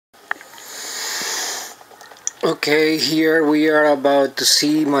Okay, here we are about to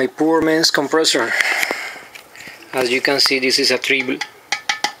see my poor man's compressor. As you can see, this is a 3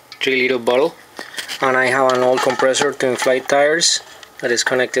 liter bottle, and I have an old compressor to inflate tires that is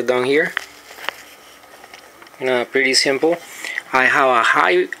connected down here. Pretty simple. I have a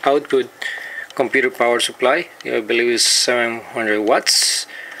high output computer power supply, I believe it's 700 watts,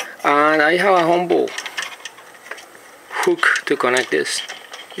 and I have a humble hook to connect this.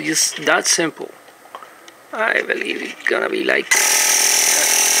 It's just that simple. I believe it's gonna be like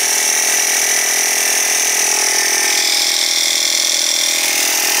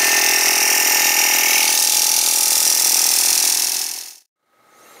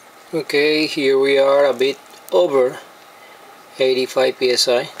okay, here we are a bit over 85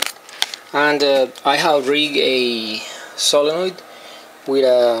 psi, and I have rigged a solenoid with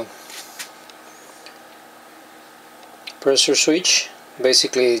a pressure switch.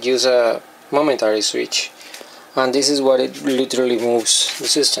 Basically use a momentary switch, and this is what it literally moves the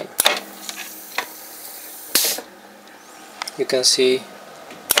system. You can see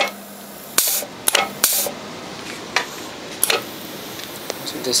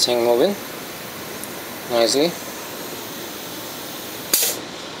this thing moving nicely.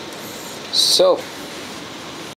 So